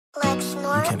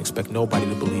You can't expect nobody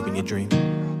to believe in your dream.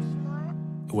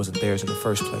 It wasn't theirs in the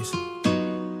first place.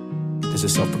 This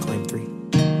is self-proclaimed 3.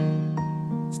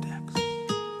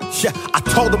 Yeah, I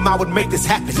told them I would make this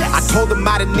happen. I told them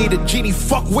I didn't need a genie.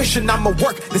 Fuck wishing I'ma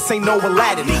work. This ain't no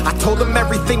Aladdin. I told them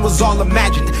everything was all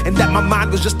imagined, and that my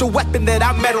mind was just a weapon that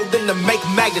I meddled in to make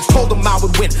magnets. Told them I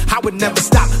would win, I would never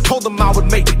stop. Told them I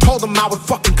would make it. Told them I would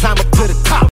fucking climb up to the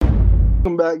top.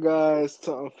 Welcome back, guys,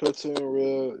 to Unfiltered and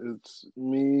Real. It's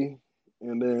me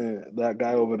and then that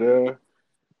guy over there.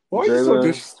 Why are you so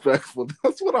disrespectful?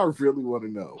 That's what I really want to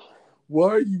know. Why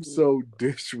are you so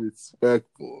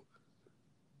disrespectful?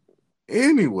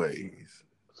 Anyways.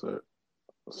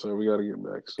 So we got to get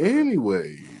back.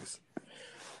 Anyways.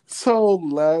 So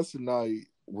last night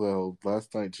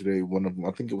today,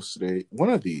 I think it was today, one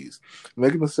of these,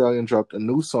 Megan Thee Stallion dropped a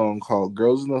new song called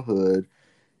Girls in the Hood.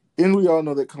 And we all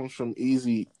know that comes from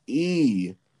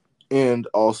Eazy-E. And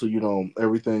also,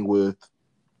 everything with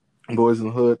Boys in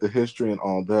the Hood, the history and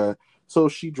all that. So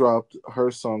she dropped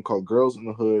her song called Girls in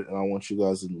the Hood, and I want you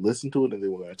guys to listen to it, and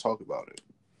then we're going to talk about it.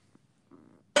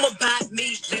 About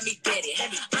me, let me get it. I'm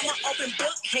an open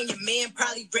book, and your man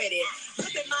probably read it.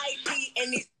 Look at my EP,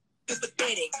 and these is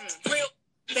pathetic. Real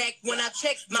back when I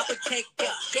checked my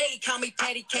protector. They call me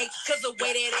patty cake, cause the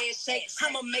way that ass shakes.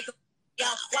 I'ma make a y'all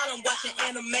while I'm watching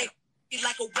anime. He's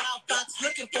like a wild fox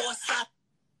looking for a stop.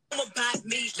 About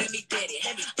me, let me get it.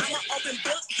 I'm an open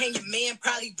book, and your man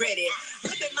probably read it.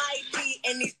 Look at my EP,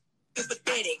 and these is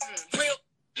pathetic. Real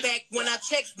back when I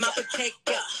checked my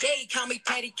protector. They call me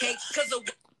patty cake, cause the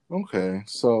Okay,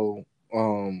 so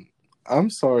I'm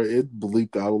sorry it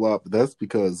bleeped out a lot, but that's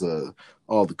because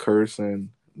all the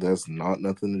cursing. That's not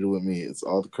nothing to do with me. It's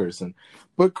all the cursing.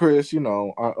 But Chris,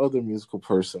 our other musical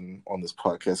person on this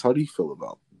podcast, how do you feel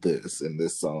about this and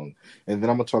this song? And then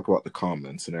I'm gonna talk about the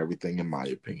comments and everything, in my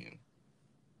opinion.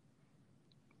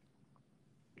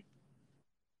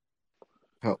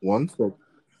 One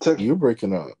second. You're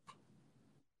breaking up.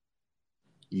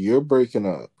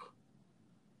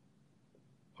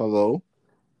 Hello?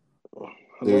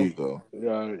 There you go.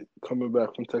 Yeah, coming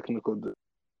back from technical.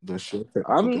 I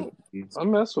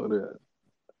mess with it.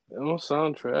 It don't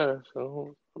sound trash. I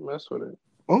mess with it.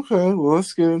 Okay, well,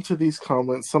 let's get into these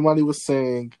comments. Somebody was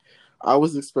saying, I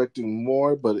was expecting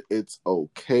more, but it's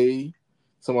okay.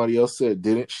 Somebody else said,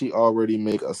 didn't she already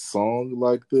make a song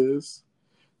like this?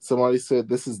 Somebody said,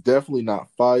 this is definitely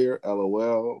not fire,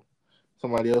 LOL.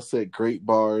 Somebody else said, great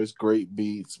bars, great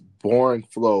beats, boring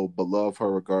flow, but love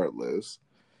her regardless.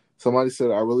 Somebody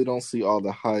said, I really don't see all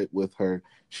the hype with her.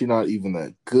 She's not even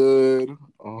that good.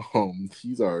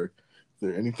 Is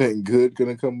there anything good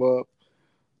gonna come up?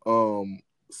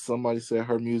 Somebody said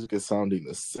her music is sounding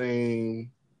the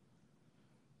same.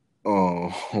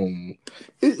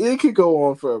 It could go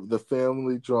on forever. The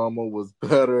family drama was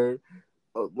better.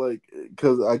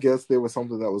 Because I guess there was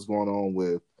something that was going on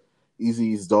with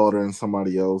Eazy's daughter and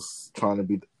somebody else trying to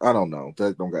be. I don't know.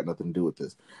 That don't got nothing to do with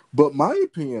this. But my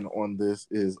opinion on this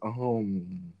is,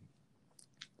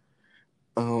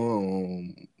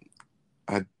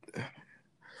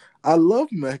 I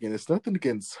love Megan. It's nothing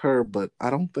against her, but I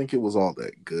don't think it was all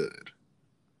that good,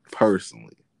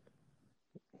 personally.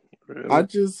 Really?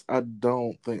 I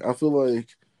don't think. I feel like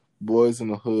Boys in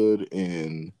the Hood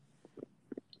and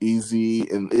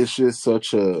Eazy, and it's just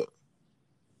such an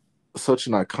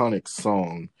iconic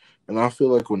song. And I feel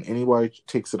like when anybody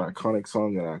takes an iconic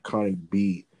song, an iconic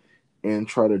beat, and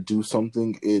try to do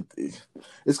something,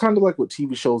 it's kind of like with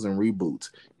TV shows and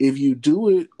reboots. If you do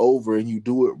it over and you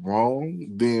do it wrong,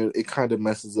 then it kind of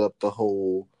messes up the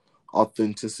whole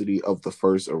authenticity of the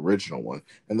first original one.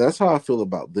 And that's how I feel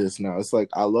about this now. It's like,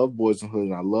 I love Boys in the Hood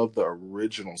and I love the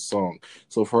original song.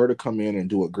 So for her to come in and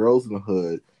do a Girls in the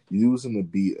Hood, using the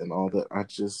beat and all that, I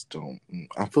just don't.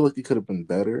 I feel like it could have been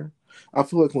better. I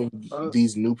feel like when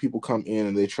these new people come in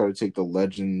and they try to take the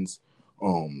Legends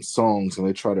songs and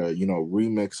they try to,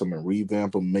 remix them and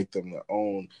revamp them, make them their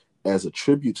own as a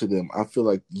tribute to them, I feel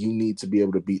like you need to be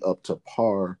able to be up to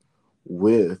par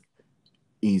with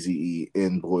Eazy-E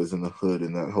and Boys in the Hood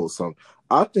and that whole song.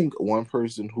 I think one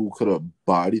person who could have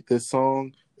bodied this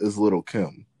song is Lil'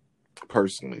 Kim,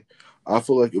 personally. I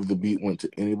feel like if the beat went to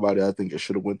anybody, I think it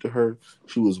should have went to her.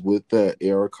 She was with that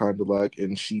era, kind of like,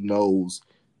 and she knows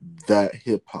that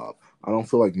hip-hop. I don't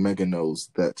feel like Megan knows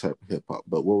that type of hip-hop.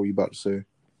 But what were you about to say?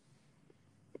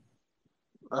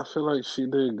 I feel like she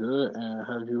did good. And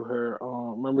have you heard,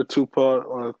 remember Tupac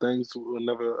on Things Will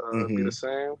Never Be the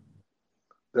Same?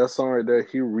 That song right there,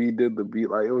 he redid the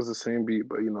beat. Like, it was the same beat,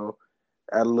 but,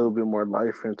 add a little bit more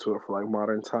life into it for, like,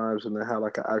 modern times. And then had,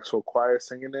 like, an actual choir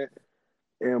singing it.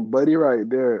 And Buddy right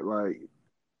there, like,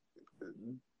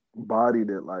 bodied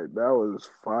it. Like that was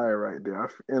fire right there.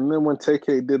 And then when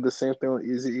TK did the same thing on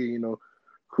Easy,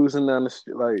 cruising down the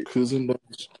street, like Cruising down,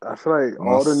 I feel like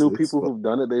my all the new six. people who've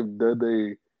done it,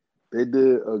 they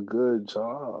did a good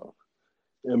job.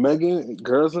 And Megan,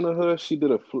 Girls in the Hood, she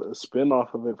did a spin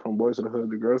off of it from Boys in the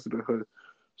Hood to Girls in the Hood.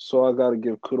 So I got to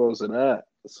give kudos to that.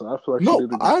 So I feel like she No,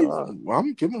 did a good job.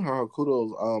 I'm giving her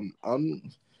kudos.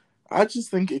 I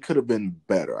just think it could have been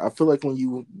better. I feel like when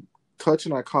you touch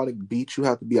an iconic beat, you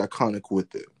have to be iconic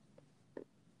with it.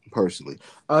 Personally,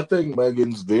 I think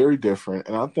Megan's very different,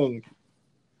 and I think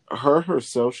her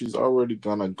herself, she's already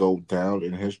gonna go down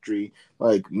in history.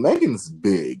 Like Megan's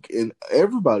big, and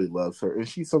everybody loves her, and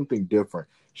she's something different.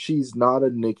 She's not a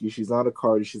Nicki, she's not a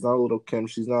Cardi, she's not a Little Kim,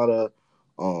 she's not a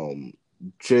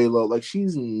J Lo. Like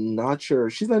she's not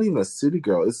even a city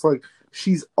girl. It's like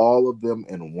she's all of them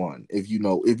in one. If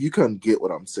you can get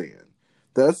what I'm saying,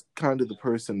 that's kind of the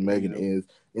person Megan is.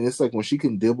 And it's like when she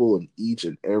can dibble in each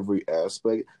and every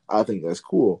aspect, I think that's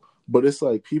cool. But it's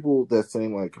like people that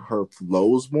saying like her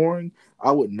flow's boring.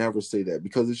 I would never say that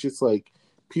because it's just like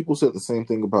people said the same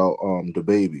thing about the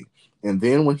baby. And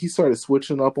then when he started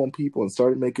switching up on people and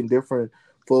started making different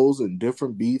flows and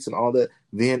different beats and all that,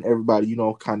 then everybody,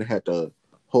 kind of had to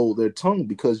hold their tongue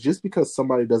because just because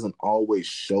somebody doesn't always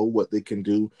show what they can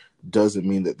do doesn't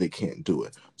mean that they can't do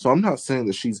it. So I'm not saying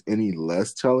that she's any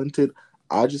less talented.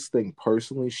 I just think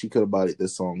personally she could have bodied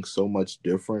this song so much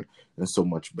different and so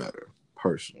much better.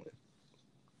 Personally.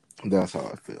 That's how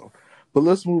I feel. But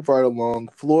let's move right along.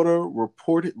 Florida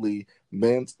reportedly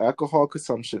bans alcohol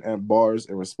consumption at bars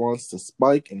in response to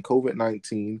spike in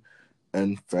COVID-19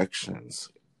 infections.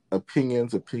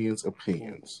 Opinions.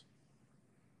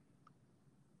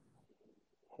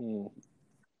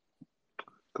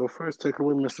 Go first. Take it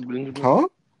away, Mr. Benjamin. Huh?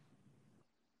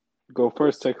 Go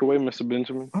first. Take it away, Mr.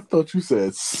 Benjamin. I thought you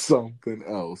said something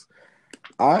else.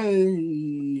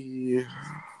 I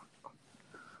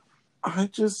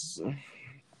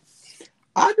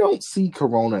don't see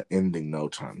Corona ending no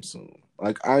time soon.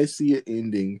 Like, I see it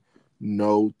ending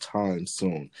no time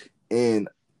soon. And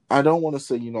I don't want to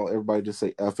say, everybody just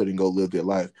say F it and go live their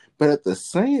life. But at the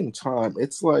same time,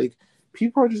 it's like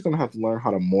people are just going to have to learn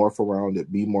how to morph around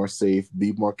it, be more safe,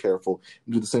 be more careful,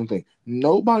 and do the same thing.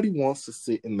 Nobody wants to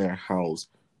sit in their house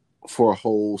for a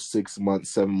whole 6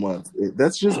 months, 7 months.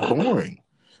 That's just boring.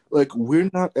 Like, we're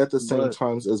not at the same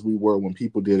times as we were when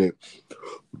people did it.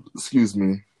 Excuse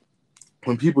me.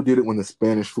 When people did it when the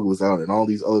Spanish flu was out and all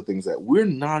these other things, that we're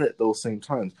not at those same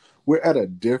times. We're at a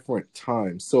different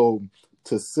time. So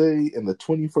to say in the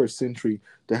 21st century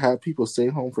to have people stay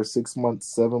home for 6 months,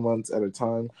 7 months at a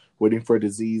time, waiting for a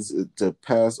disease to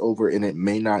pass over, and it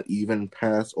may not even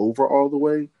pass over all the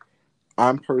way,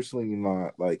 I'm personally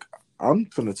not like, I'm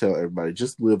going to tell everybody,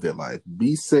 just live their life.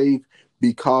 Be safe,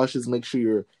 be cautious, make sure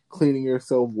you're cleaning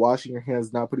yourself, washing your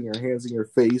hands, not putting your hands in your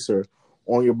face or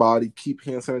on your body. Keep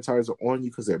hand sanitizer on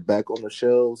you because they're back on the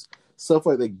shelves. Stuff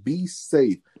like that. Be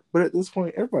safe. But at this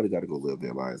point, everybody got to go live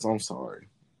their lives. I'm sorry.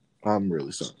 I'm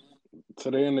really sorry.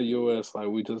 Today in the U.S., like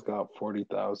we just got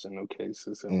 40,000 new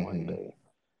cases in one day.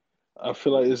 I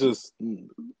feel like it's just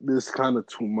this kind of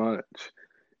too much.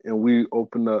 And we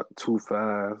opened up too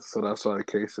fast, so that's why the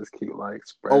cases keep like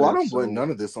spreading. Oh, I don't blame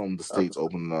none of this on the states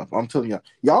opening up. I'm telling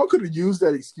y'all could have used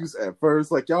that excuse at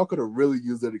first. Like, y'all could have really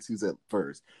used that excuse at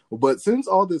first. But since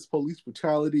all this police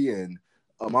brutality and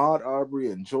Ahmaud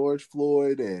Arbery and George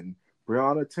Floyd and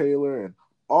Breonna Taylor and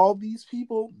all these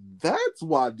people, that's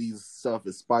why these stuff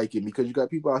is spiking, because you got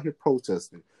people out here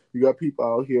protesting. You got people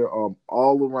out here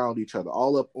all around each other,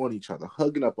 all up on each other,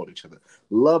 hugging up on each other,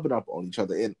 loving up on each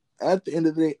other. And at the end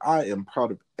of the day, I am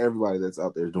proud of everybody that's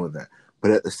out there doing that.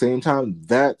 But at the same time,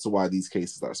 that's why these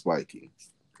cases are spiking.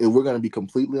 If we're going to be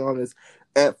completely honest,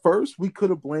 at first, we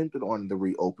could have blamed it on the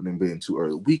reopening being too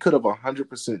early. We could have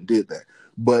 100% did that.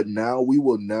 But now we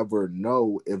will never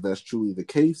know if that's truly the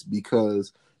case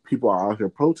because people are out here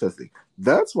protesting.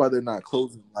 That's why they're not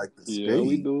closing like the state. Yeah,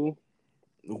 we do.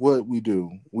 What we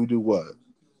do? We do what?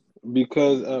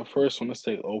 Because at first, when the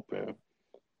state opened,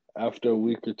 after a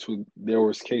week or two, there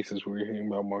was cases. We were hearing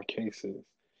about more cases.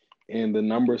 And the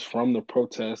numbers from the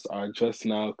protests are just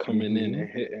now coming in and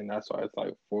hitting. That's why it's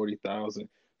like 40,000.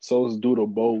 So it's due to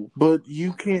both. But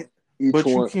you can't. You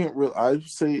can't really. I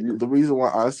say the reason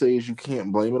why I say is you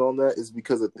can't blame it on that is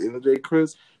because at the end of the day,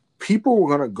 Chris, people were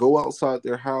gonna go outside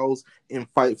their house and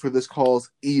fight for this cause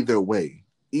either way.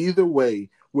 Either way,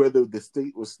 whether if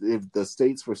the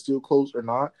states were still closed or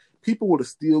not, people would have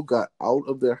still got out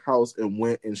of their house and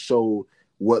went and showed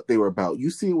what they were about. You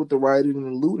see it with the rioting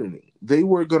and looting. They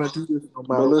were gonna do this no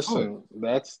matter what. But listen,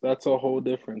 that's a whole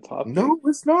different topic. No,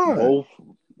 it's not. Both,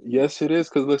 yes, it is.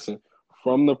 Because listen,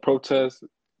 from the protest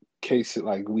cases,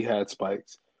 like we had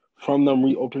spikes. From them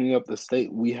reopening up the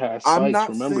state, we had I'm spikes. not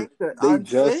Remember, saying that. they I'm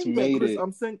just saying that, made Chris. it.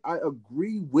 I'm saying I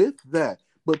agree with that.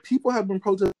 But people have been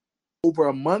protesting over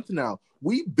a month now.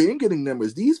 We've been getting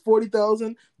numbers. These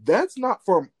 40,000, that's not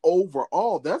from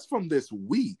overall. That's from this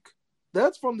week.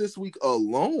 That's from this week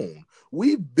alone.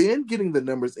 We've been getting the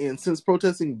numbers in since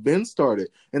protesting been started.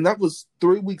 And that was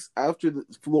 3 weeks after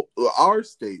our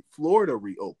state, Florida,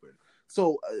 reopened.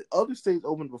 So other states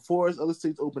opened before us, other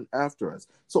states opened after us.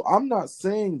 So I'm not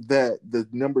saying that the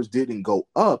numbers didn't go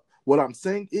up. What I'm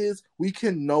saying is we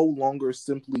can no longer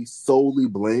simply solely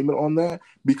blame it on that,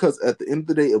 because at the end of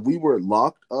the day, if we were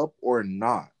locked up or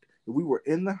not, if we were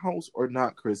in the house or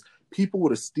not, Chris, people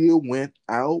would have still went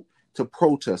out to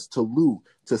protest, to loot,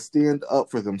 to stand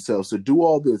up for themselves, to do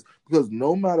all this, because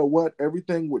no matter what,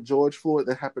 everything with George Floyd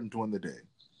that happened during the day,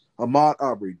 Ahmaud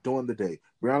Arbery during the day,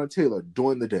 Breonna Taylor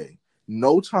during the day,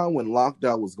 no time when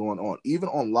lockdown was going on. Even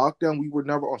on lockdown, we were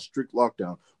never on strict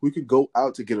lockdown. We could go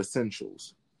out to get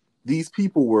essentials. These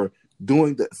people were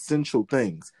doing the essential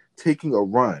things, taking a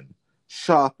run,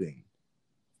 shopping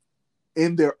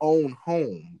in their own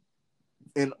home,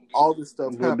 and all this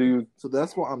stuff happened. So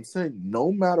that's why I'm saying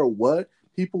no matter what,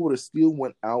 people would have still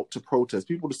went out to protest.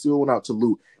 People would have still went out to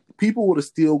loot. People would have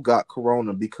still got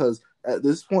corona, because at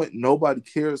this point, nobody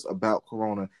cares about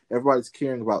corona. Everybody's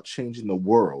caring about changing the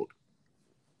world.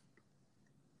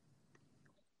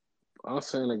 I'm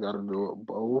saying they got to do it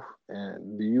both.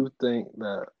 And do you think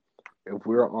that if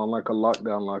we were on like a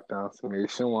lockdown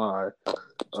nationwide,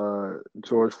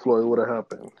 George Floyd would have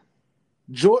happened?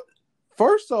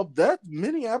 First off, that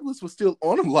Minneapolis was still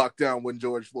on a lockdown when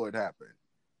George Floyd happened.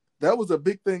 That was a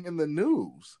big thing in the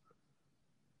news.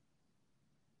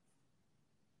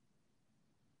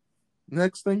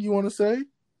 Next thing you want to say?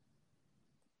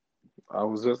 I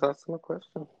was just asking a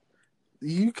question.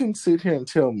 You can sit here and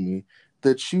tell me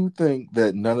that you think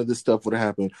that none of this stuff would have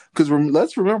happened. Because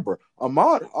let's remember,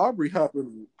 Ahmaud Arbery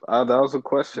happened. That was a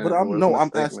question. But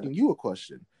I'm asking you a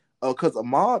question. Because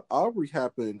Ahmaud Arbery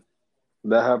happened.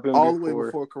 That happened all the way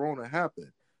before Corona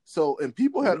happened. So, and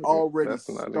people had already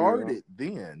started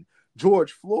then.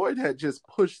 George Floyd had just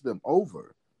pushed them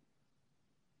over.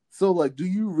 So, like, do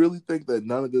you really think that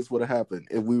none of this would have happened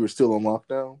if we were still on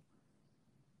lockdown?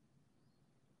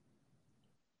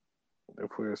 If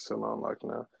we were still on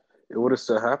lockdown, it would have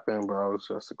still happened, but it was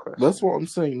just a question. That's what I'm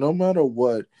saying. No matter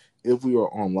what, if we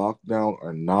were on lockdown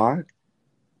or not,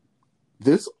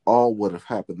 this all would have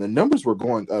happened. The numbers were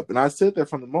going up. And I said that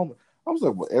from the moment. I was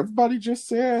like, well, everybody just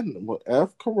said, well,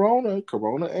 F Corona.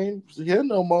 Corona ain't here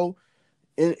no more.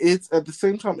 And it's at the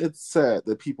same time, it's sad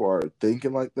that people are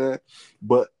thinking like that.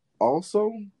 But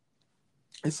also,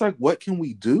 it's like, what can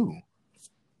we do?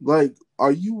 Like,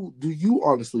 do you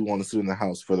honestly want to sit in the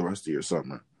house for the rest of your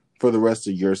summer? For the rest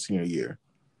of your senior year?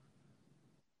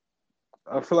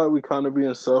 I feel like we kind of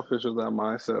being selfish with that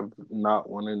mindset of not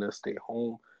wanting to stay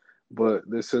home. But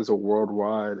this is a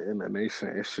worldwide and a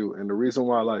nation issue. And the reason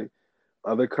why, like,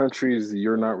 other countries,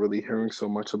 you're not really hearing so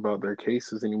much about their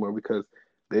cases anymore because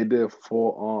they did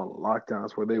full-on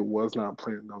lockdowns where they was not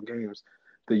playing no games.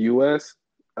 The U.S.,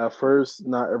 at first,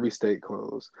 not every state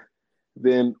closed.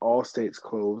 Then all states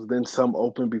closed. Then some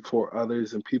opened before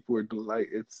others, and people were doing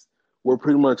we're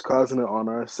pretty much causing it on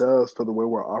ourselves for the way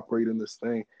we're operating this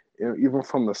thing. And even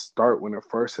from the start, when it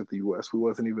first hit the U.S., we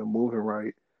wasn't even moving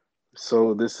right.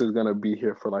 So this is gonna be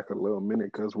here for like a little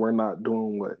minute because we're not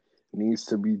doing what needs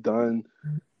to be done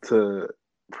to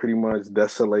pretty much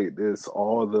desolate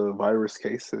all the virus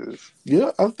cases.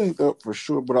 Yeah, I think that for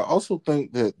sure. But I also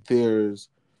think that there's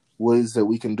ways that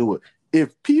we can do it.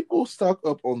 If people stock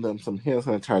up on them some hand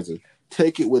sanitizer,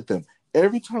 take it with them.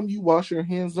 Every time you wash your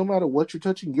hands, no matter what you're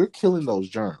touching, you're killing those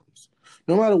germs.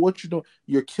 No matter what you're doing,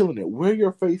 you're killing it. Wear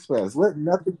your face mask. Let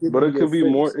nothing get But in your face.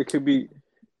 More. It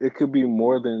could be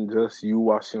more than just you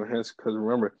washing your hands. Because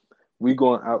remember, we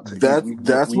going out to eat.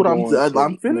 That's what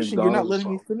I'm finishing. You're not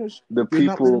letting me finish. You're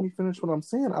not letting me finish what I'm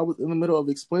saying. I was in the middle of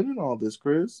explaining all this,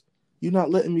 Chris. You're not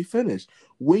letting me finish.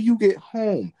 When you get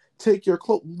home, take your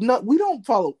clothes. No, we don't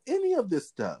follow any of this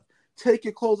stuff. Take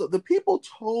your clothes up. The people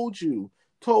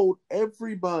told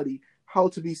everybody how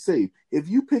to be safe. If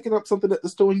you picking up something at the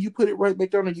store and you put it right back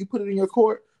down and you put it in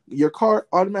your car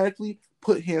automatically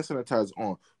put hand sanitizer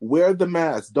on. Wear the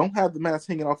mask. Don't have the mask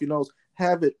hanging off your nose.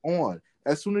 Have it on.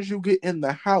 As soon as you get in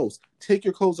the house, take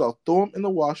your clothes off, throw them in the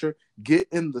washer, get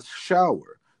in the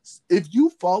shower. If you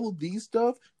follow these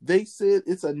stuff, they said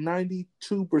it's a 92%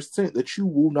 that you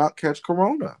will not catch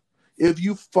corona if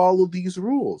you follow these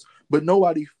rules. But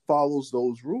nobody follows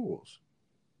those rules.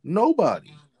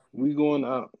 Nobody. We going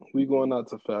out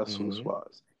to fast food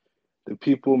spots. The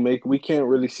people we can't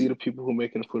really see the people who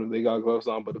making the food if they got gloves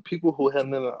on, but the people who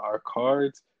handling our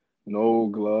cards, no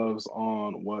gloves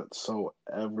on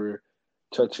whatsoever,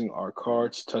 touching our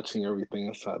cards, touching everything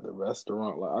inside the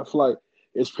restaurant. Like I feel like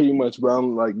it's pretty much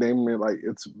bound, like naming it, like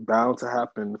it's bound to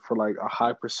happen for like a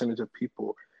high percentage of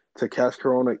people to catch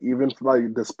corona, even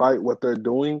like despite what they're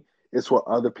doing, it's what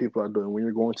other people are doing. When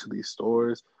you're going to these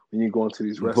stores, when you're going to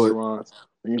these But restaurants,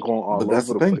 when you're going but all that's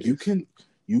over the the thing. place.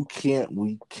 We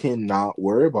cannot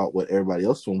worry about what everybody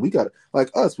else doing. We got like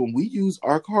us when we use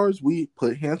our cars, we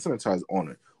put hand sanitizer on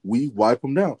it. We wipe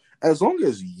them down. As long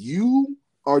as you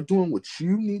are doing what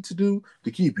you need to do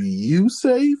to keep you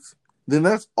safe, then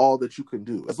that's all that you can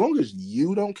do. As long as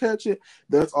you don't catch it,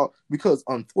 that's all. Because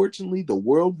unfortunately, the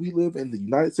world we live in, the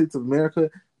United States of America,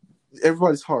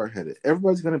 everybody's hard headed.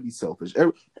 Everybody's gonna be selfish.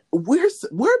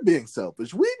 We're being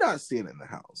selfish. We're not staying in the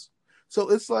house.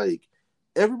 So it's like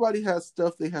everybody has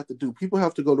stuff they have to do. People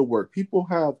have to go to work. People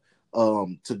have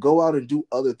to go out and do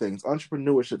other things.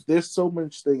 Entrepreneurship. There's so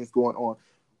much things going on.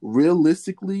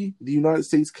 Realistically, the United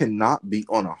States cannot be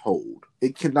on a hold.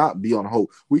 It cannot be on a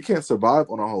hold. We can't survive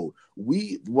on a hold.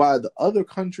 Why the other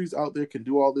countries out there can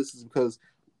do all this is because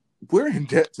we're in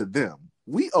debt to them.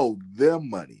 We owe them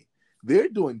money. They're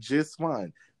doing just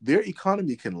fine. Their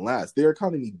economy can last. Their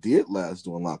economy did last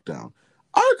during lockdown.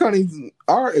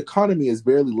 Our economy is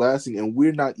barely lasting, and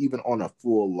we're not even on a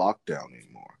full lockdown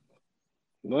anymore.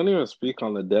 Don't even speak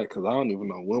on the debt because I don't even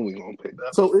know when we're gonna pay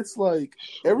that. So it's like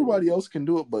everybody else can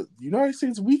do it, but the United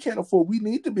States, we can't afford. We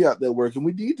need to be out there working.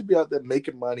 We need to be out there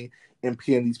making money and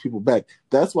paying these people back.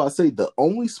 That's why I say the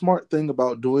only smart thing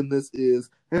about doing this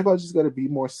is everybody just got to be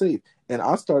more safe. And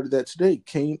I started that today.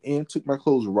 Came in, took my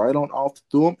clothes right on off,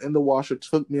 threw them in the washer,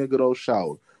 took me a good old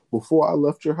shower. Before I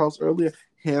left your house earlier,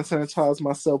 hand sanitized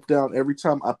myself down every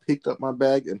time I picked up my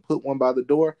bag and put one by the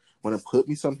door. When I put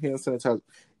me some hand sanitizer.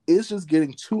 It's just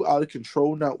getting too out of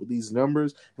control now with these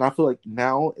numbers. And I feel like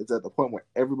now it's at the point where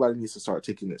everybody needs to start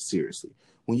taking it seriously.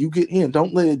 When you get in,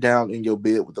 don't lay it down in your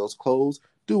bed with those clothes.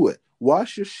 Do it.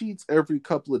 Wash your sheets every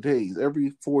couple of days,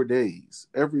 every 4 days,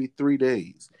 every 3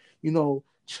 days.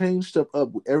 Change stuff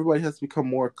up. Everybody has to become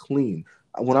more clean.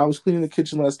 When I was cleaning the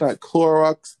kitchen last night,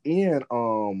 Clorox and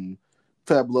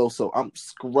Fabuloso, I'm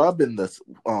scrubbing the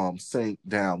sink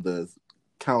down, the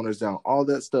counters down, all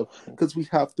that stuff, because we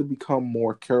have to become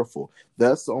more careful.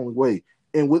 That's the only way.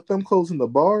 And with them closing the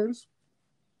bars,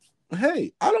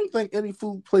 hey, I don't think any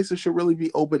food places should really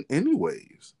be open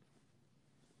anyways.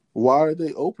 Why are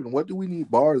they open? What do we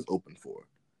need bars open for?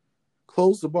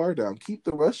 Close the bar down. Keep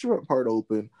the restaurant part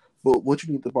open, but what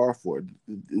you need the bar for?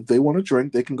 If they want to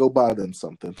drink, they can go buy them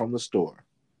something from the store.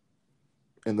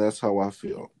 And that's how I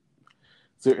feel.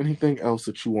 Is there anything else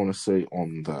that you want to say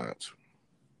on that?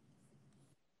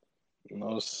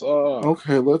 No, sir.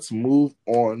 Okay, let's move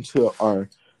on to our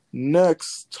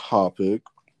next topic.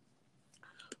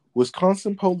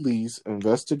 Wisconsin police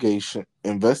investigating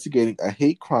a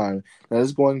hate crime that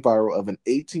is going viral of an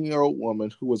 18-year-old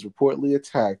woman who was reportedly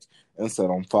attacked and set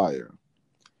on fire.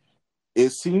 It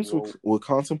seems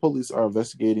Wisconsin police are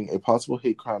investigating a possible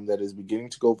hate crime that is beginning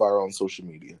to go viral on social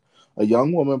media. A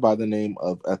young woman by the name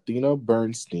of Athena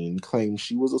Bernstein claims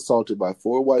she was assaulted by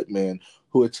 4 white men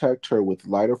who attacked her with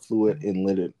lighter fluid and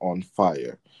lit it on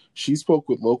fire. She spoke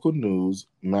with local news,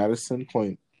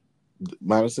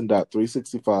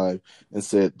 Madison.365, and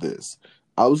said this: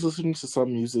 I was listening to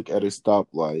some music at a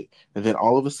stoplight, and then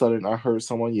all of a sudden I heard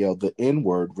someone yell the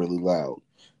N-word really loud.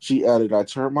 She added, I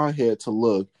turned my head to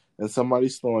look, and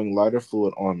somebody's throwing lighter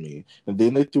fluid on me, and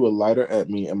then they threw a lighter at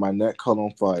me, and my neck caught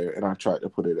on fire, and I tried to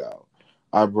put it out.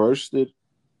 I burst it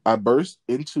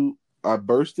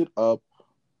up.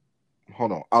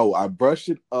 Hold on. Oh, I brushed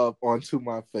it up onto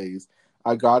my face.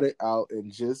 I got it out, and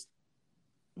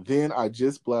then I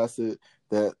just blasted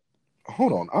that.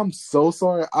 Hold on. I'm so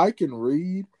sorry. I can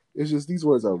read. It's just these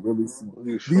words are really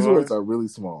These words are really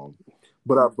small.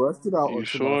 But I brushed it out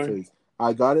onto my face.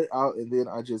 I got it out, and then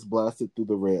I just blasted through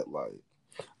the red light.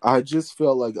 I just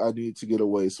felt like I needed to get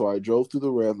away, so I drove through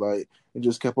the red light and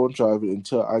just kept on driving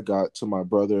until I got to my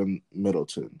brother in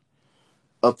Middleton.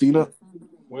 Athena,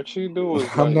 what you do is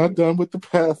I'm not done with the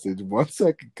passage. 1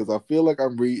 second, because I feel like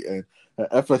I'm reading an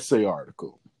FSA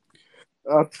article.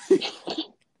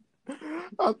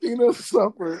 Athena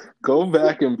suffered. Go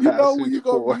back and passage when you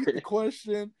go read the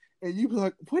question and you be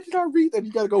like, "What did I read?" And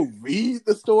you got to go read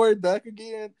the story back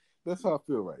again. That's how I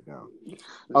feel right now.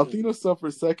 Athena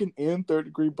suffered 2nd and 3rd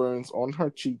degree burns on her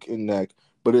cheek and neck,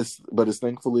 but is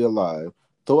thankfully alive.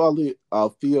 Though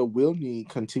Althea will need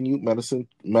continued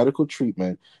medical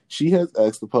treatment, she has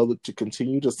asked the public to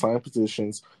continue to sign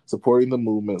petitions supporting the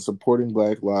movement, supporting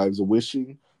Black lives,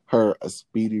 wishing her a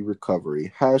speedy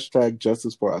recovery. Hashtag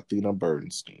justice for Athena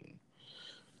Bernstein.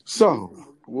 So,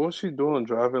 what was she doing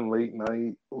driving late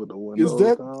night with the is windows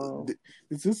that down?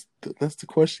 that's the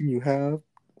question you have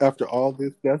after all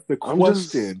this? That's the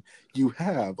question you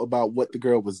have about what the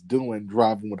girl was doing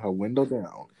driving with her window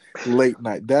down late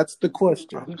night. That's the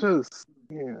question.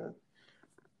 Yeah.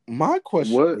 My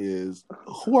question is,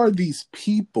 who are these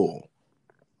people?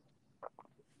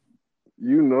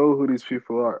 You know who these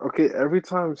people are. Okay, every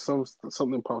time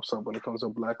something pops up when it comes to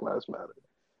Black Lives Matter,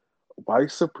 white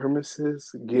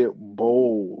supremacists get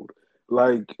bold.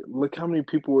 Like, look how many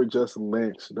people were just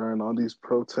lynched during all these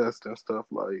protests and stuff,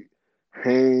 like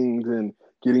hanged and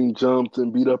getting jumped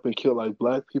and beat up and killed, like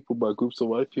black people by groups of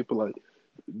white people. Like,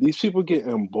 these people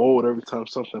getting bold every time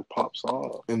something pops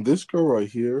off. And this girl right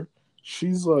here,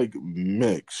 she's like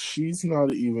mixed. She's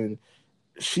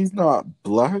not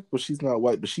black, but she's not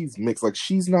white, but she's mixed. Like,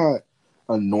 she's not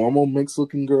a normal mixed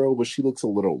looking girl, but she looks a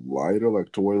little lighter,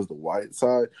 like towards the white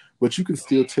side, but you can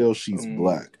still tell she's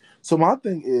black. So my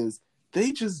thing is,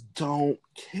 they just don't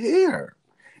care.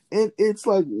 And it's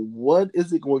like, what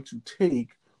is it going to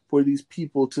take for these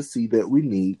people to see that we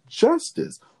need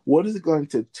justice? What is it going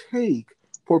to take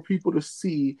for people to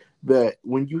see that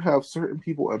when you have certain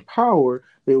people in power,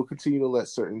 they will continue to let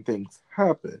certain things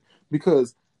happen?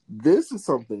 Because this is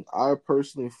something I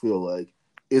personally feel like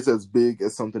is as big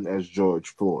as something as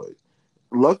George Floyd.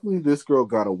 Luckily, this girl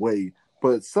got away,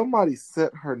 but somebody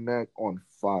set her neck on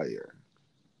fire.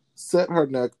 Set her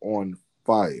neck on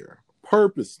fire.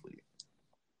 Purposely.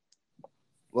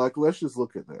 Like, let's just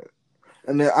look at that.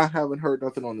 And then I haven't heard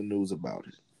nothing on the news about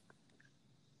it.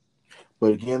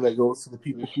 But again, that goes to the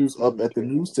people who's up at the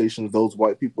news stations, those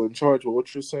white people in charge. Well,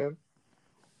 what you're saying?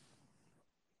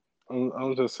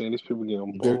 I'm just saying, these people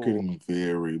getting bold. They're getting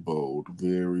very bold,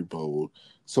 very bold.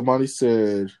 Somebody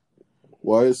said,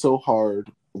 why is it so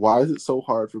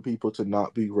hard for people to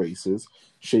not be racist?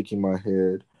 Shaking my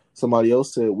head. Somebody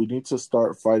else said, we need to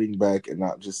start fighting back and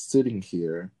not just sitting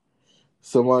here.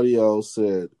 Somebody else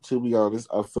said, to be honest,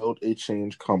 I felt a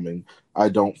change coming. I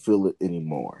don't feel it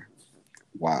anymore.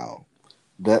 Wow.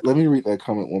 Let me read that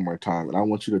comment one more time, and I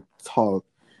want you to talk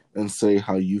and say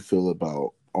how you feel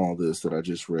about all this that I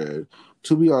just read.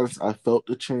 To be honest, I felt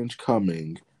the change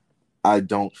coming. I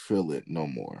don't feel it no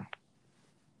more.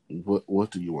 What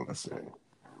do you want to say?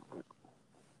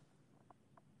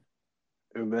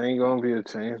 If there ain't gonna be a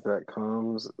change that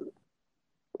comes,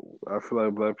 I feel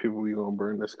like black people, we gonna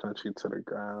burn this country to the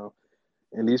ground.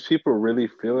 And these people really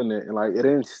feeling it. And like, it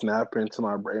didn't snap into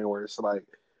my brain where it's like,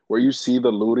 where you see the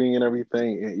looting and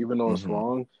everything, and even though it's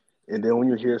wrong, and then when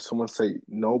you hear someone say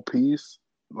no peace,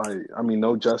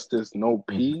 no justice, no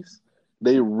peace,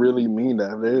 they really mean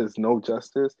that. If there is no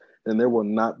justice, then there will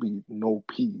not be no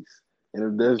peace. And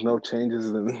if there's no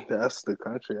changes, then that's the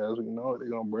country as we know it. They're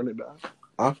gonna burn it down.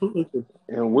 I feel like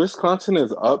And Wisconsin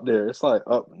is up there. It's like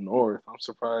up north. I'm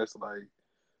surprised like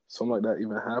something like that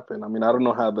even happened. I mean, I don't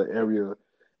know how the area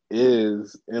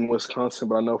is in Wisconsin,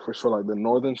 but I know for sure like the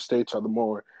northern states are the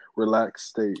more relaxed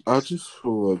states. I just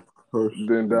feel like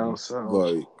personally, down south,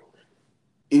 like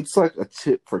it's like a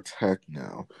tit for tat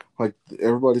now. Like,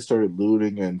 everybody started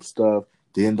looting and stuff.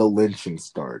 Then the lynching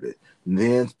started. And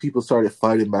then people started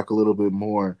fighting back a little bit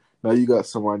more. Now you got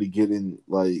somebody getting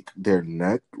like their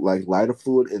neck, like lighter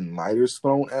fluid and lighters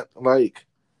thrown at, like,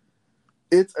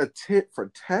 it's a tit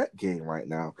for tat game right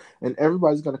now. And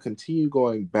everybody's going to continue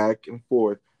going back and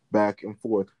forth,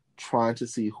 trying to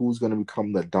see who's going to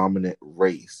become the dominant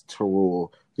race to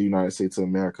rule the United States of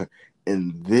America.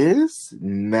 And this,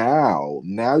 now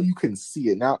you can see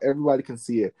it. Now everybody can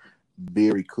see it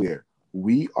very clear.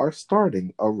 We are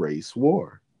starting a race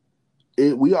war.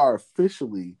 We are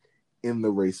officially in the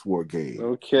race war game.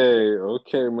 Okay,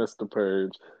 Mr.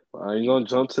 Purge. I ain't gonna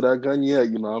jump to that gun yet.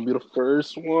 I'll be the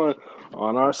first one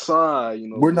on our side.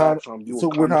 We're not.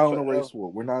 We're not on a race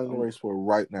war. We're not in a race war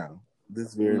right now.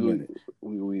 This very minute.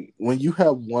 When you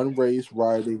have one race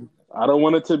riding, I don't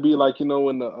want it to be like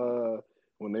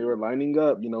when they were lining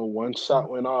up. One shot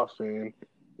went off, and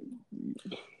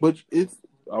but it's.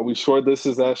 Are we sure this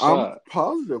is that shot? I'm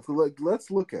positive. Like,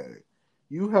 let's look at it.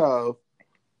 You have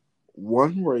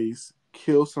one race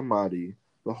kill somebody.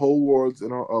 The whole world's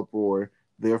in an uproar.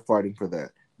 They're fighting for that.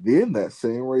 Then that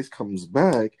same race comes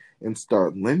back and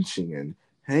start lynching and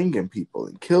hanging people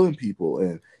and killing people,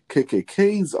 and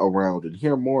KKK's around, and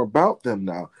hear more about them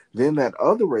now. Then that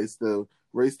other race, the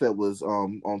race that was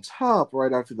on top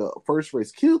right after the first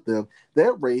race killed them,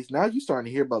 that race, now you're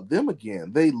starting to hear about them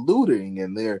again. They looting,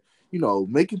 and they're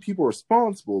making people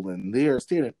responsible, and they're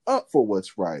standing up for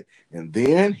what's right. And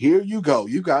then here you go.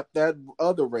 You got that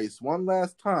other race one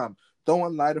last time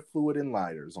throwing lighter fluid and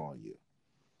lighters on you.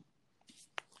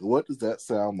 What does that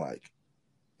sound like?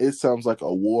 It sounds like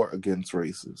a war against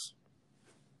races.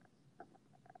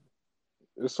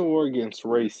 It's a war against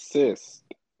racist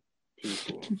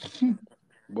people.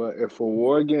 But if a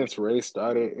war against race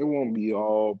started, it won't be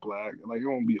all black. Like, it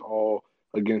won't be all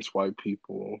against white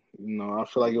people. You know, I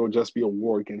feel like it would just be a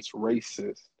war against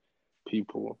racist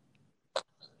people.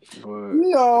 But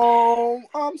No,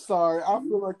 I'm sorry. I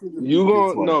feel like it's you against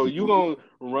gonna white no, people. you gonna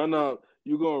run up.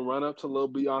 You gonna run up to little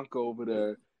Bianca over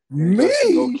there and Me?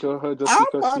 just go kill her just I'm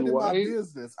because she minding my white?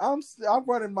 business. I'm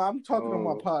talking on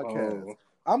my podcast.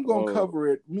 I'm gonna oh, cover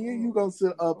it. Me and you gonna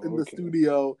sit up in the okay.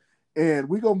 studio, and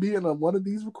we're gonna be in one of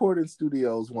these recording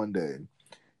studios one day,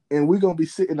 and we're gonna be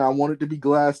sitting. I want it to be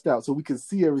glassed out so we can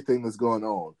see everything that's going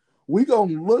on. We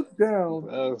gonna look down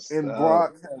and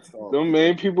broadcast all. The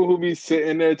main people who be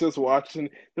sitting there just watching,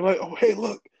 they're like, "Oh, hey,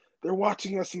 look, they're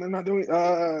watching us and they're not doing."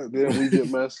 Then we get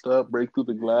messed up, break through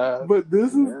the glass. But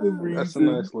this is the reason. That's a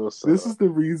nice little setup. This is the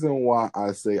reason why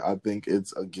I say I think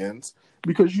it's against,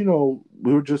 because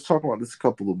we were just talking about this a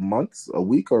couple of months, a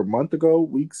week or a month ago,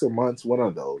 weeks or months, one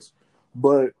of those.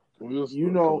 But no, you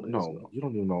don't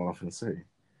even know what I'm gonna say.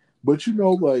 But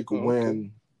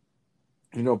when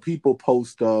people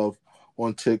post stuff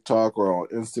on TikTok or on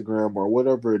Instagram or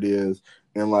whatever it is,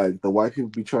 and like the white people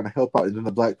be trying to help out, and then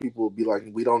the black people will be like,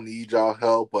 "We don't need y'all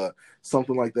help," or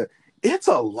something like that. It's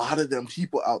a lot of them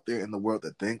people out there in the world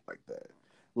that think like that.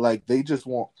 Like, they just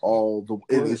want and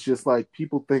it's just like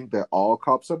people think that all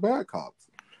cops are bad cops.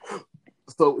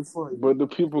 So it's like, but the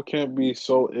people can't be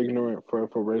so ignorant for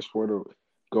race war to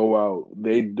go out.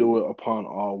 They do it upon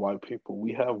all white people.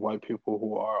 We have white people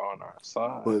who are on our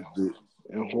side,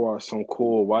 and who are some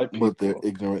cool white people. But they're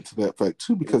ignorant to that fact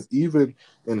too, because even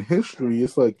in history,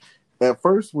 it's like, at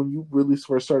first, when you really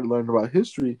first started learning about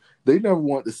history, they never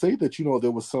wanted to say that,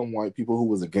 there was some white people who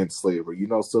was against slavery,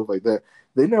 stuff like that.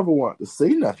 They never wanted to say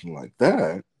nothing like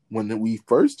that when we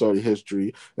first started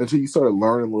history, until you started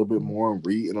learning a little bit more and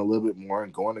reading a little bit more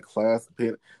and going to class,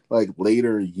 like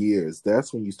later years.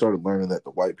 That's when you started learning that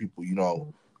the white people,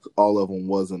 all of them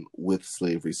wasn't with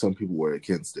slavery. Some people were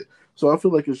against it. So I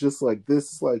feel like it's just like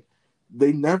this, like,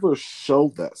 they never show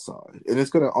that side, and it's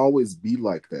going to always be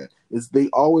like that. They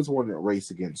always want to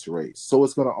race against race, so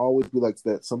it's going to always be like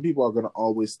that. Some people are going to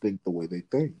always think the way they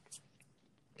think,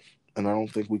 and I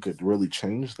don't think we could really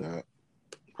change that,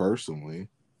 personally,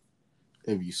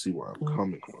 if you see where I'm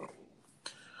coming from.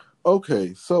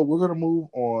 Okay, so we're going to move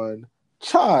on.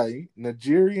 Chai,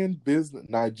 Nigerian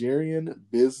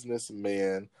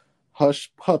businessman,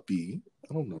 Hush Puppy.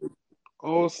 I don't know.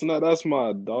 Oh snap! That's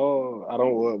my dog.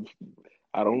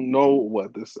 I don't know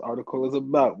what this article is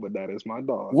about, but that is my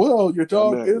dog. Well, your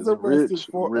dog is arrested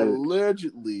for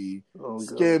allegedly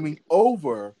scamming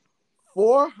over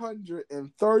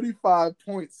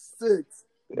 $435.6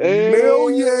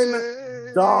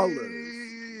 million.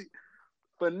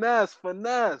 Finesse.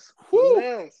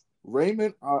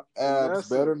 Raymond Abs,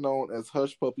 better known as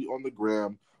Hush Puppy on the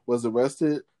gram, was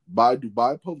arrested by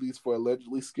Dubai police for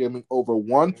allegedly scamming over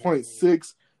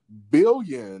 $1.6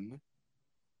 billion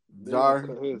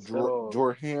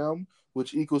dirham,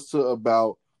 which equals to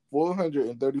about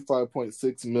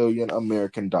 $435.6 million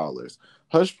American dollars.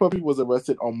 Hush Puppy was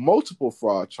arrested on multiple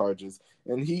fraud charges,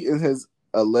 and he and his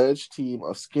alleged team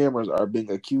of scammers are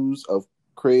being accused of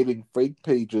creating fake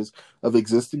pages of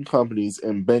existing companies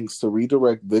and banks to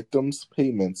redirect victims'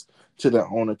 payments to their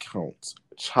own accounts.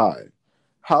 Chai,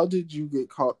 how did you get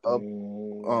caught up?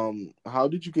 How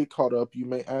did you get caught up, you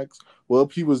may ask? Well,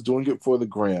 he was doing it for the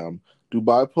gram.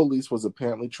 Dubai police was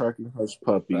apparently tracking Hush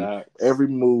Puppy every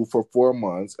move for 4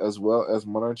 months, as well as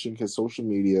monitoring his social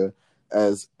media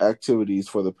as activities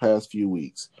for the past few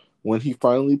weeks. When they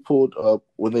finally pulled up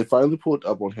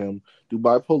on him,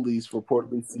 Dubai police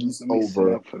reportedly seized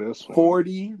over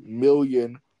 40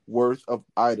 million worth of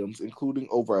items, including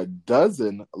over a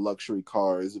dozen luxury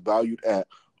cars valued at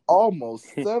almost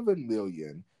 $7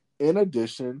 million. In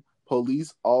addition,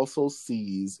 police also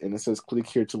seized, and it says click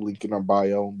here to link in our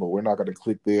bio, but we're not going to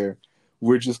click there.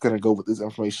 We're just going to go with this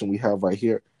information we have right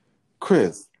here.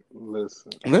 Chris,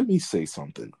 listen. Let me say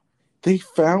something. They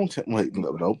found him. Wait,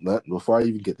 no, before I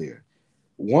even get there.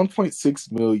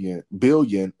 1.6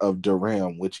 billion of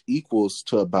dirham, which equals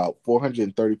to about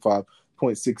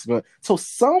 435.6 million. So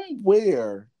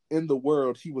somewhere in the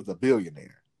world, he was a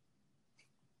billionaire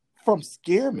from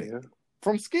scamming.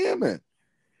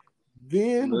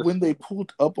 Then when they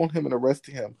pulled up on him and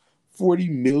arrested him, $40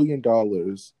 million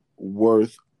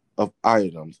worth of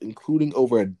items, including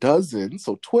over a dozen,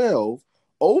 so 12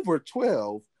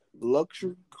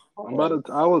 luxury cars. I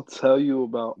will tell you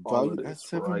about all of this.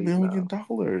 $7 million.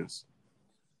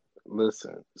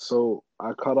 Listen, so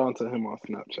I caught on to him on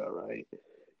Snapchat, right?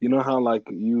 You know how like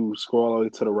you scroll all the way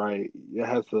to the right, it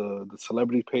has the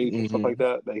celebrity page and stuff like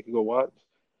Mm-hmm. that you can go watch.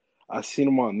 I seen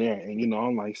him on there, and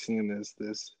I'm like seeing this.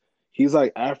 He's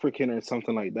like African or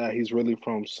something like that. He's really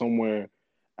from somewhere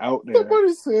out there,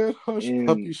 Somebody said Hush and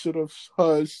Puppy should have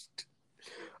hushed.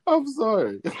 I'm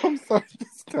sorry. I'm sorry.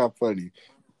 That's not funny.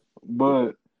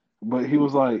 but he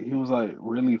was like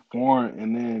really foreign,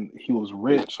 and then he was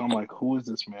rich. So I'm like, who is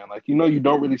this man? Like, you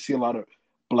don't really see a lot of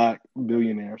black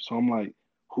billionaires. So I'm like,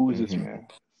 who is this Mm-hmm. man?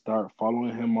 Start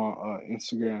following him on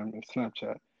Instagram and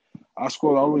Snapchat. I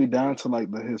scrolled all the way down to like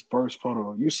his first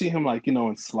photo. You see him like,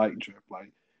 in slight drip,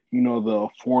 like, the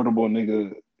affordable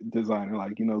nigga designer,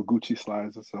 like, Gucci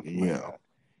slides or something like Yeah. that.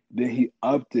 Then he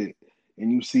upped it,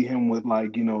 and you see him with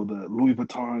like, the Louis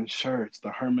Vuitton shirts,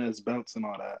 the Hermes belts and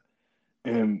all that.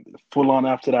 And full on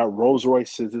after that, Rolls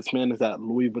Royces. This man is at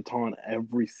Louis Vuitton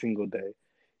every single day.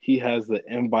 He has the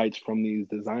invites from these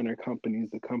designer companies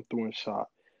to come through and shop.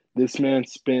 This man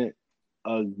spent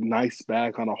a nice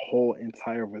bag on a whole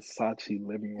entire Versace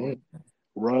living room.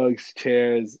 Rugs,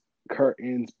 chairs,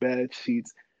 curtains, bed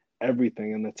sheets,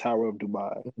 everything in the Tower of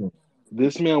Dubai. Mm-hmm.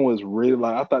 This man was really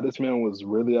like, I thought this man was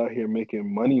really out here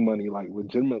making money, like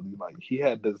legitimately. Like, he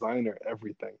had designer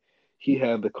everything. He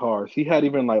had the cars. He had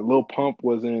even like Lil Pump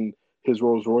was in his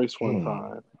Rolls Royce one Mm.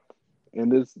 time.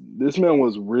 And this man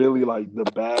was really like the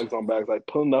bags on bags, like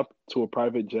pulling up to a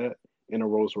private jet in a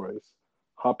Rolls Royce,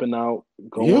 hopping out, Yeah,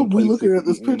 going we places, looking at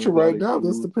this eating picture right exotic now.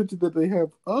 That's the food. picture that they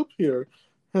have up here.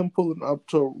 Him pulling up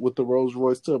to with the Rolls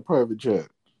Royce to a private jet.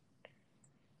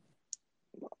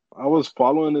 I was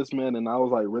following this man, and I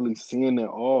was like really seeing it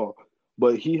all.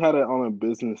 But he had it on a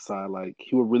business side. Like,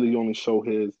 he would really only show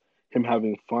him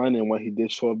having fun, and what he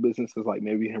did show a business is like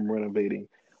maybe him renovating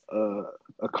uh,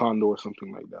 a condo or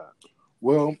something like that.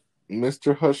 Well,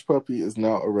 Mr. Hush Puppy is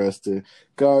now arrested,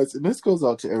 guys, and this goes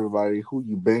out to everybody who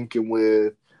you banking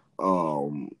with,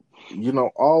 um,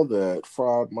 all that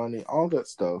fraud money, all that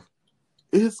stuff.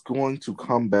 It's going to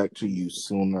come back to you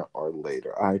sooner or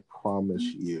later. I promise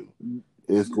you,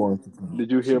 it's going to come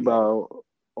Did you to hear you. about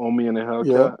Omi and the Yep,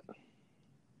 Hellcat?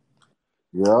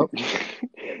 yep.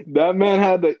 That man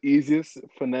had the easiest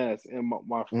finesse. And my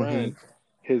Mm-hmm. friend,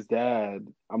 his dad,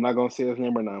 I'm not gonna say his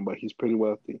name or not, but he's pretty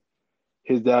wealthy.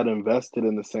 His dad invested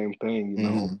in the same thing,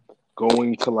 Mm-hmm.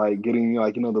 going to like getting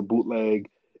like the bootleg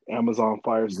Amazon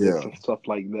Fire Sticks Yeah. and stuff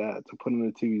like that to put in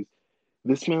the TVs.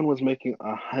 This man was making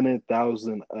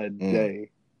 100,000 a Mm.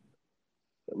 day.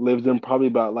 Lived in probably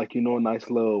about like a nice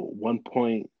little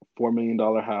 $1.4 million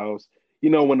house.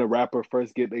 When the rapper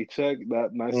first get they check,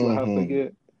 that nice little house they Mm-hmm.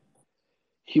 get.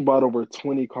 He bought over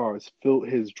 20 cars, filled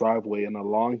his driveway, and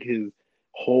along his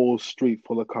whole street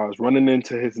full of cars, running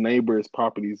into his neighbors'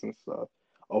 properties and stuff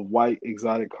of white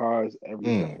exotic cars, Mm.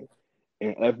 everything.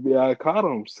 And FBI caught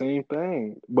him, same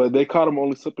thing. But they caught him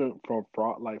only slipping from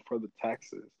fraud, like for the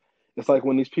taxes. It's like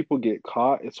when these people get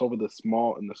caught, it's over the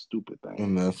small and the stupid things.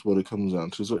 And that's what it comes down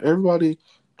to. So everybody,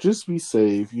 just be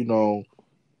safe.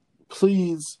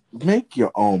 Please make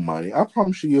your own money. I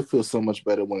promise you'll feel so much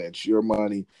better when it's your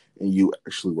money and you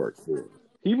actually work for it.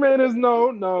 He made his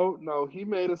no. He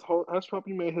made his whole Hush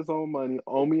Puppy made his own money.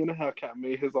 Omi and the Hellcat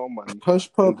made his own money.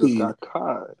 Hush They just Puppy, got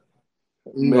caught.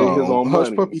 Made his no. own Hush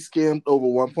money. Puppy scammed over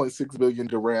 1.6 billion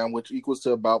dirham, which equals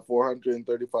to about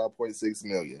 435.6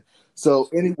 million. So,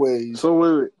 anyways, So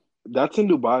wait, that's in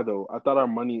Dubai though. I thought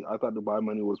Dubai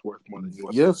money was worth more than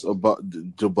U.S. yes, money. about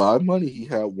Dubai money, he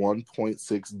had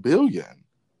 1.6 billion.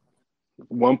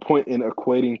 One point in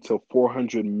equating to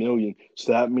 400 million.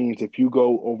 So that means if you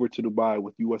go over to Dubai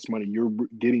with U.S. money, you're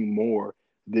getting more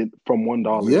than from $1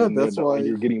 Yeah, than their dollar. Like,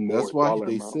 you're getting more dollar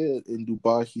they amount. said in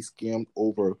Dubai he scammed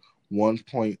over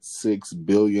 1.6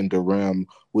 billion dirham,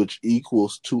 which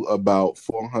equals to about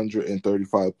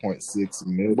 435.6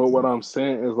 But what million. I'm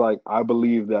saying is like I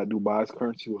believe that Dubai's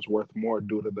currency was worth more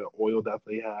due to the oil that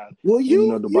they had, Well, and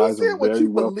you Dubai is a said what very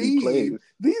you wealthy believe. place.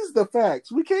 These are the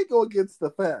facts. We can't go against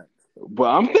the facts. But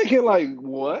I'm thinking like,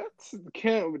 what?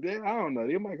 Can't they? I don't know.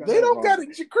 They might got They that don't got wrong.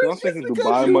 it, Cause Chris. I'm Just thinking because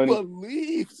Dubai you money.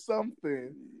 believe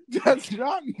something does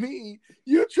not mean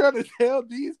you're trying to tell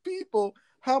these people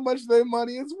how much their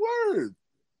money is worth.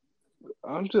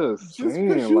 I'm just Just because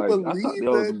saying, you like I thought they believe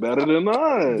was that, better than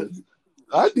us.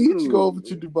 I need to go over to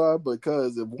Shoot, Dubai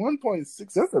because if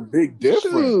 1.6, that's a big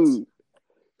difference. shoot.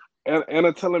 And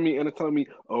Anna telling me,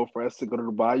 oh, for us to go to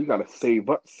Dubai, you gotta save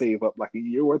up like a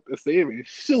year worth of savings.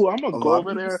 Shoot, I'm gonna A go lot of over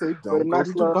people there say with a don't go to nice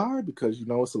little. Dubai because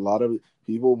it's a lot of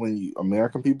people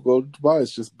American people go to Dubai,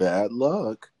 it's just bad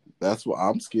luck. That's why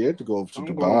I'm scared to go over to I'm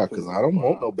going Dubai to because I don't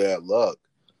want Dubai. no bad luck.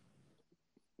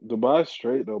 Dubai's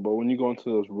straight though, but when you go into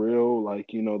those real, like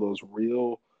those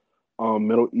real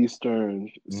Middle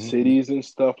Eastern Mm-hmm. cities and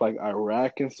stuff like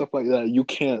Iraq and stuff like that, you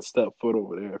can't step foot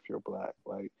over there if you're black.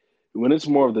 Like when it's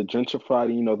more of the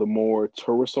gentrified, the more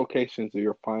tourist locations that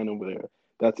you're fine over there.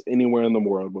 That's anywhere in the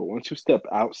world. But once you step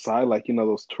outside, like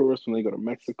those tourists when they go to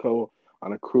Mexico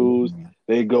on a cruise, Mm-hmm.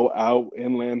 they go out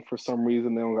inland for some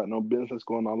reason. They don't got no business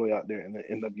going all the way out there, and they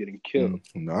end up getting killed.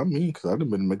 Not me, because I've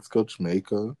been to Mexico,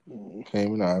 Jamaica, Mm.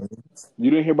 Cayman Islands. You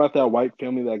didn't hear about that white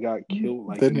family that got killed,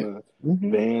 like in Then, the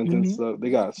mm-hmm, vans and mm-hmm. stuff. They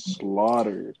got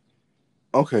slaughtered.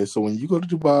 Okay, so when you go to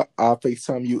Dubai, I'll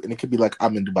FaceTime you, and it could be like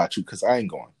I'm in Dubai too, because I ain't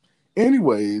going.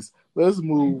 Anyways, let's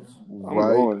move I'm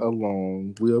right going.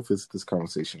 along. We'll visit this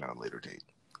conversation at a later date.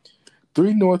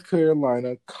 3 North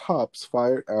Carolina cops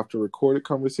fired after recorded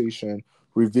conversation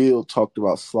revealed talked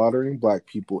about slaughtering black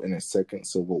people in a second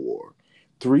civil war.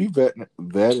 3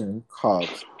 veteran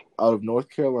cops out of North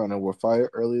Carolina were fired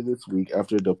earlier this week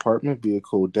after a department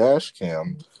vehicle dash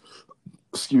cam,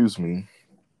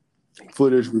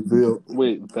 footage revealed.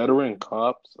 Wait, veteran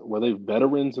cops? Were they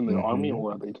veterans in the army, Mm-hmm.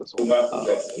 or are they just old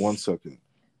cops? 1 second.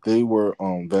 They were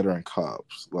veteran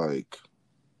cops, like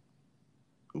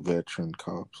veteran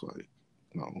cops, like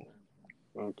no.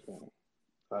 Okay.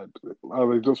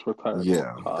 Are they just retired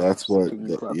Yeah, that's cops? what. Can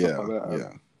you classify Yeah, that?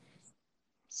 yeah.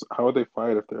 So how are they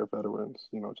fired if they're veterans?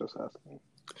 Just asking.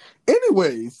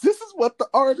 Anyways, this is what the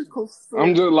article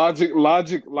I'm said.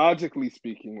 just logically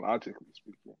speaking.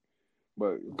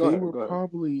 But go They ahead, were go ahead.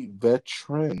 probably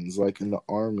veterans, like in the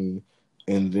army,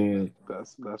 and then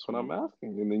That's what I'm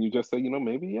asking. And then you just say,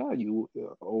 maybe you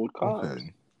old cops.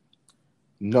 okay.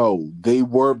 No, they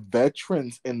were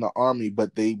veterans in the army, but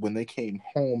when they came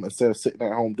home, instead of sitting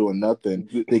at home doing nothing,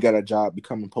 they got a job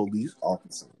becoming police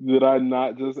officers. Did I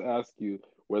not just ask you,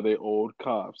 were they old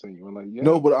cops? And you were like, yeah.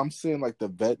 No, but I'm saying like the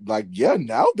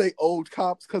now they old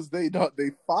cops because they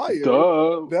fired.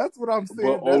 Duh. That's what I'm But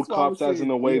saying. That's old why I was cops, as in saying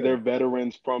a way, yeah. they're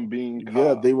veterans from being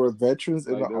Yeah, they were cops. veterans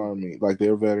in Like the they're army. Like they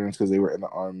were veterans because they were in the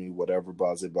army, whatever,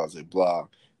 blah, blah, blah, blah.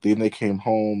 Then they came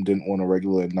home, didn't want a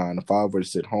regular 9 to 5 or to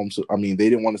sit home. So they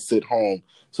didn't want to sit home,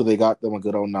 so they got them a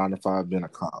good old 9 to 5 being a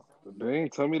cop. Dang,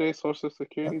 tell me they social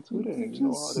security too. Then you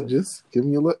know all this. Just give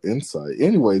me a little insight.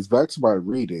 Anyways, back to my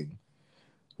reading.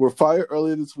 Were fired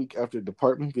earlier this week after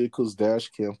department vehicles dash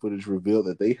cam footage revealed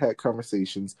that they had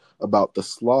conversations about the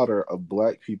slaughter of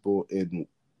black people in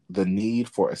the need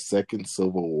for a second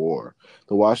civil war.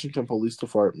 The Washington Police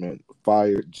Department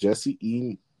fired Jesse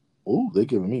E. Oh, they're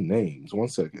giving me names. 1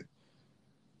 second.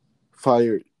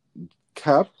 Fired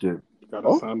Captain.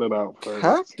 Gotta sound it out first.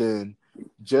 Captain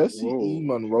Jesse E.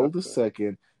 Monroe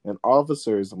II and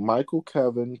officers Michael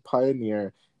Kevin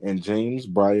Pioneer and James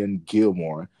Brian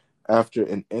Gilmore after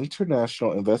an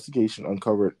international investigation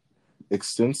uncovered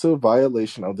extensive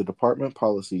violation of the department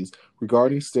policies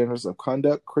regarding standards of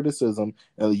conduct, criticism,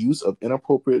 and the use of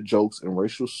inappropriate jokes and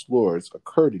racial slurs,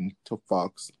 according to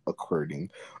Fox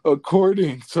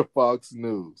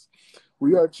News.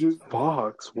 We are just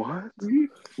Fox. What?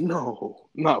 No,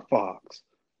 not Fox.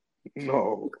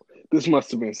 No, this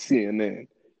must have been CNN.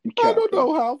 I don't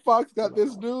know how Fox got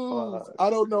this news. Fox. I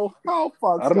don't know how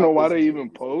Fox. I don't know why they news. even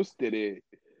posted it.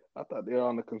 I thought they were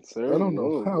on the conservative. I don't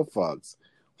know how Fox.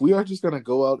 We are just gonna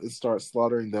go out and start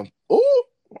slaughtering them. Oh,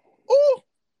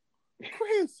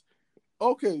 Chris.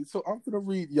 Okay, so I'm gonna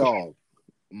read y'all,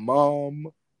 Mom,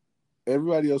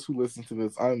 everybody else who listens to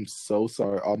this. I'm so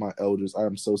sorry, all my elders. I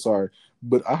am so sorry,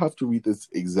 but I have to read this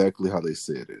exactly how they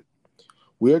said it.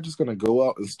 We are just gonna go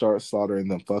out and start slaughtering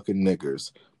them fucking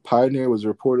niggers. Pioneer was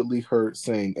reportedly heard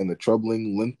saying in the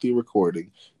troubling, lengthy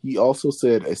recording. He also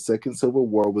said a second civil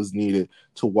war was needed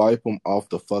to wipe them off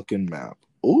the fucking map.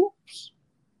 Oops.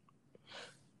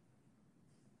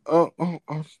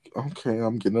 Okay,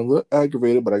 I'm getting a little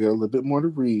aggravated, but I got a little bit more to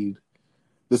read.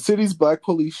 The city's black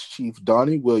police chief,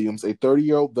 Donnie Williams, a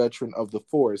 30-year-old veteran of the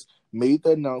force, made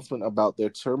the announcement about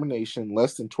their termination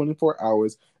less than 24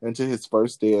 hours into his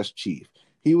first day as chief.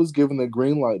 He was given the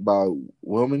green light by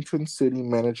Wilmington City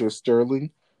Manager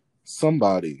Sterling,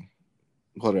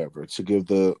 whatever, to give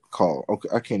the call. Okay,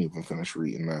 I can't even finish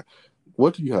reading that.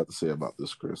 What do you have to say about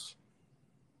this, Chris?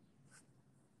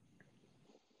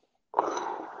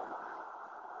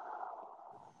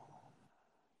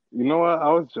 You know what? I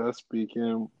was just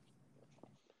speaking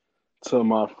to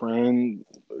my friend.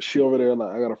 She over there,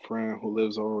 like I got a friend who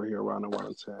lives over here around the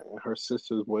Washington, and her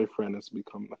sister's boyfriend is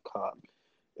becoming a cop.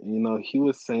 And, he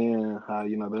was saying how,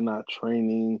 they're not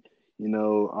training,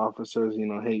 officers,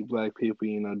 hate black people,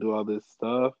 do all this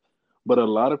stuff. But a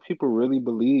lot of people really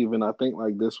believe, and I think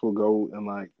like this will go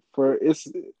and it's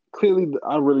clearly,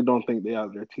 I really don't think they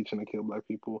out there teaching to kill black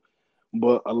people.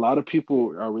 But a lot of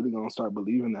people are really gonna start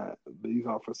believing that these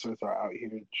officers are out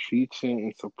here teaching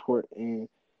and supporting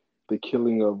the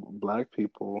killing of Black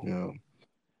people. Yeah.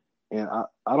 And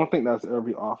I don't think that's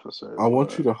every officer. I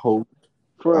want you to hold.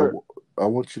 For I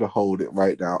want you to hold it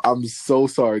right now. I'm so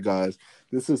sorry, guys.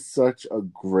 This is such a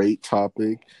great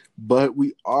topic, but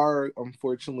we are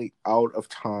unfortunately out of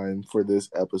time for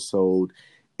this episode.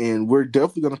 And we're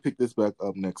definitely going to pick this back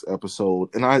up next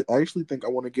episode. And I actually think I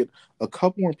want to get a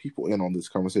couple more people in on this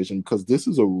conversation because this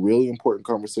is a really important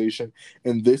conversation.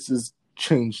 And this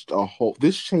changed the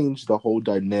whole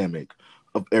dynamic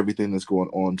of everything that's going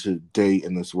on today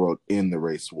in this world in the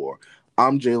race war.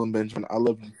 I'm Jalen Benjamin. I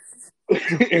love you.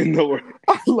 in the world.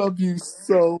 I love you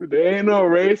so. There ain't no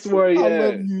race war yet. I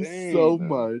love you so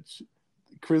much.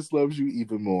 Chris loves you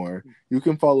even more. You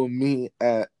can follow me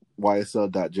at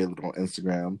ysl.jalen on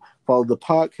Instagram. Follow the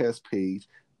podcast page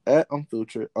at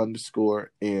unfiltered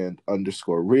 _and_real.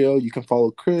 You can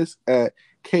follow Chris at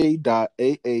k.aape.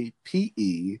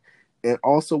 And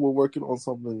also, we're working on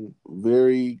something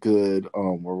very good.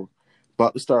 We're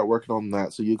about to start working on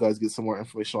that, so you guys get some more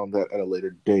information on that at a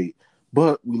later date.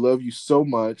 But we love you so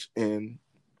much, and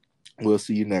we'll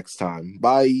see you next time.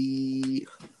 Bye.